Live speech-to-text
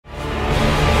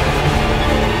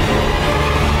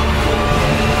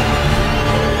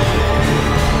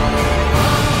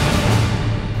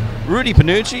Rudy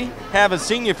Panucci. Haven't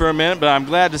seen you for a minute, but I'm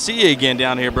glad to see you again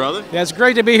down here, brother. Yeah, it's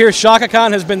great to be here.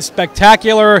 ShockaCon has been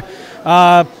spectacular.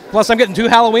 Plus, I'm getting 2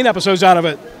 Halloween episodes out of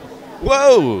it.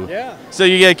 Whoa! Yeah. So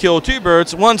you get to kill 2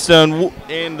 birds, 1 stone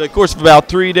in the course of about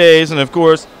 3 days, and of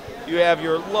course, you have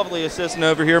your lovely assistant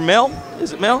over here, Mel.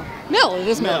 Is it Mel? Mel, it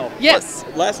is Mel. Yes.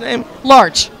 What last name?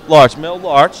 Larch. Larch. Mel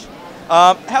Larch.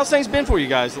 How's things been for you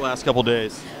guys the last couple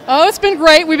days? Oh, it's been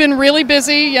great. We've been really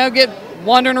busy,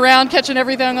 wandering around, catching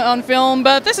everything on film,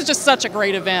 but this is just such a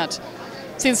great event.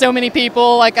 Seen so many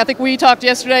people. Like, I think we talked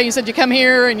yesterday, you said you come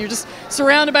here and you're just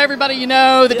surrounded by everybody you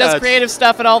know that does creative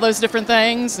stuff and all those different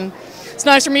things. And it's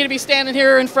nice for me to be standing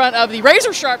here in front of the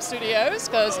Razor Sharp Studios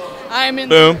because I'm in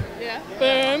boom.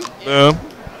 Boom.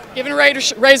 Giving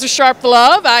Razor Sharp the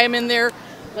love. I am in their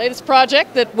latest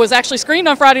project that was actually screened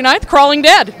on Friday night, The Crawling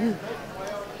Dead.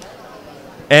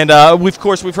 And of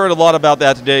course, we've heard a lot about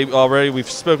that today already. We've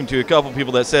spoken to a couple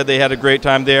people that said they had a great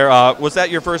time there. Was that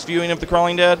your first viewing of The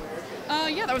Crawling Dead?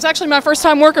 Yeah, that was actually my first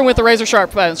time working with the Razor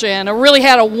Sharp bunch, and I really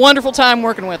had a wonderful time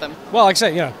working with them. Well, like I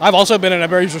say, I've also been in a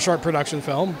Razor Sharp production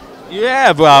film.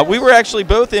 Yeah, we were actually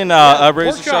both in a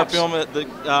Razor Sharp film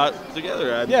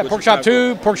together. Yeah, Pork Chop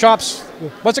 2, Pork Chops.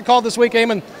 What's it called this week,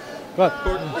 Eamon?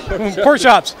 Pork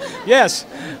Chops. Yes.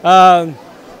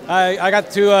 I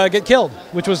got to get killed,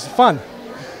 which was fun.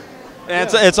 And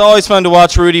it's always fun to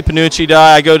watch Rudy Panucci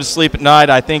die. I go to sleep at night.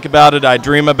 I think about it. I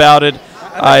dream about it.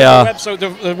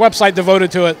 The website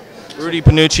devoted to it.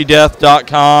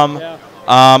 RudyPanucciDeath.com.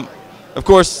 Yeah. Of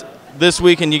course, this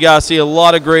weekend you guys see a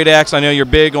lot of great acts. I know you're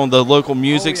big on the local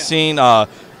music scene. Did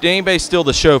anybody steal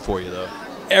the show for you, though?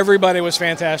 Everybody was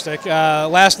fantastic.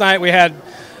 Last night we had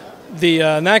the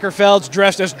Nankerfelds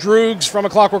dressed as Droogs from A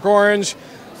Clockwork Orange,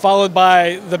 followed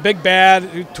by the Big Bad,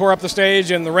 who tore up the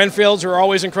stage, and the Renfields, who are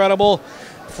always incredible.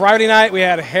 Friday night, we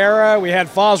had Hera, we had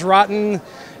Foz Rotten,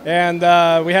 and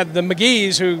we had the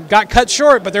McGees, who got cut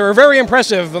short, but they were very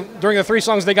impressive during the 3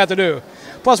 songs they got to do.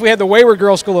 Plus, we had the Wayward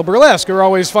Girls School of Burlesque, who are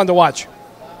always fun to watch.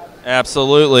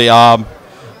 Absolutely.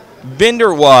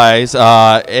 Vendor-wise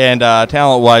and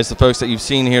talent-wise, the folks that you've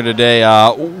seen here today,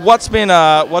 what's been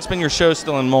your show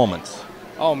still in moments?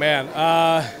 Oh,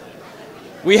 man.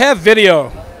 We have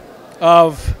video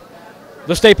of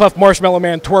the Stay Puft Marshmallow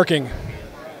Man twerking.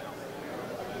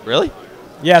 Really?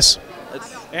 Yes.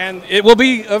 And it will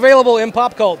be available in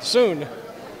Pop Cult soon.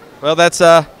 Well, that's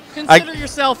Consider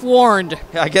yourself warned.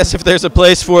 I guess if there's a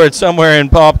place for it somewhere in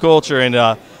pop culture, and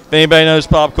if anybody knows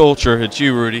pop culture, it's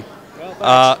you, Rudy.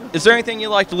 Well, is there anything you'd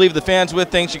like to leave the fans with,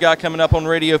 things you got coming up on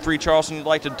Radio Free Charleston you'd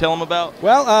like to tell them about?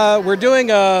 Well, we're doing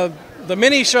the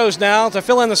mini shows now to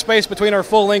fill in the space between our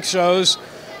full-length shows.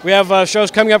 We have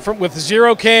shows coming up with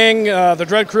Zero King, the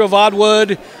Dread Crew of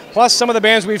Oddwood, plus some of the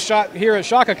bands we've shot here at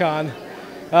ShockaCon.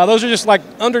 Those are just like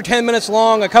under 10 minutes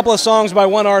long, a couple of songs by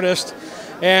one artist.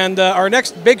 And our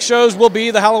next big shows will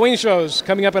be the Halloween shows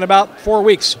coming up in about 4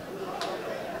 weeks.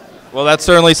 Well, that's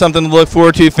certainly something to look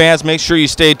forward to, fans. Make sure you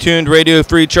stay tuned. Radio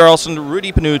Free Charleston,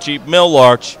 Rudy Panucci, Mel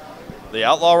Larch, the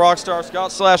Outlaw Rockstar, Scott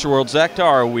Slasherworld, Zach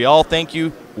Tara. We all thank you,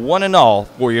 one and all,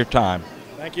 for your time.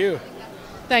 Thank you.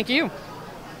 Thank you.